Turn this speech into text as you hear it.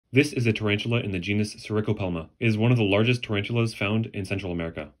This is a tarantula in the genus Sericopelma. It is one of the largest tarantulas found in Central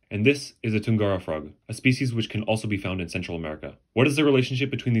America. And this is a Túngara frog, a species which can also be found in Central America. What is the relationship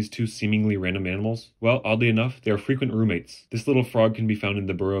between these two seemingly random animals? Well, oddly enough, they are frequent roommates. This little frog can be found in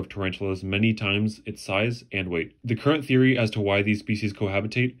the burrow of tarantulas many times its size and weight. The current theory as to why these species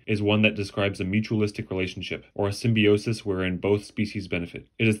cohabitate is one that describes a mutualistic relationship, or a symbiosis wherein both species benefit.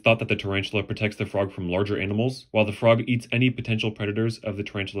 It is thought that the tarantula protects the frog from larger animals, while the frog eats any potential predators of the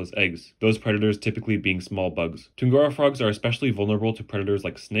tarantula's eggs, those predators typically being small bugs. Túngara frogs are especially vulnerable to predators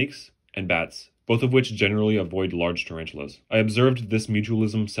like snakes and bats, both of which generally avoid large tarantulas. I observed this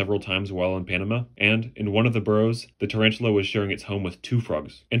mutualism several times while in Panama, and in one of the burrows, the tarantula was sharing its home with two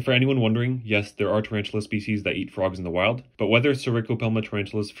frogs. And for anyone wondering, yes, there are tarantula species that eat frogs in the wild, but whether Sericopelma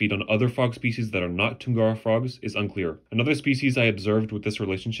tarantulas feed on other frog species that are not Túngara frogs is unclear. Another species I observed with this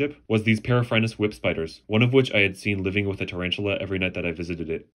relationship was these paraphrynus whip spiders, one of which I had seen living with a tarantula every night that I visited it.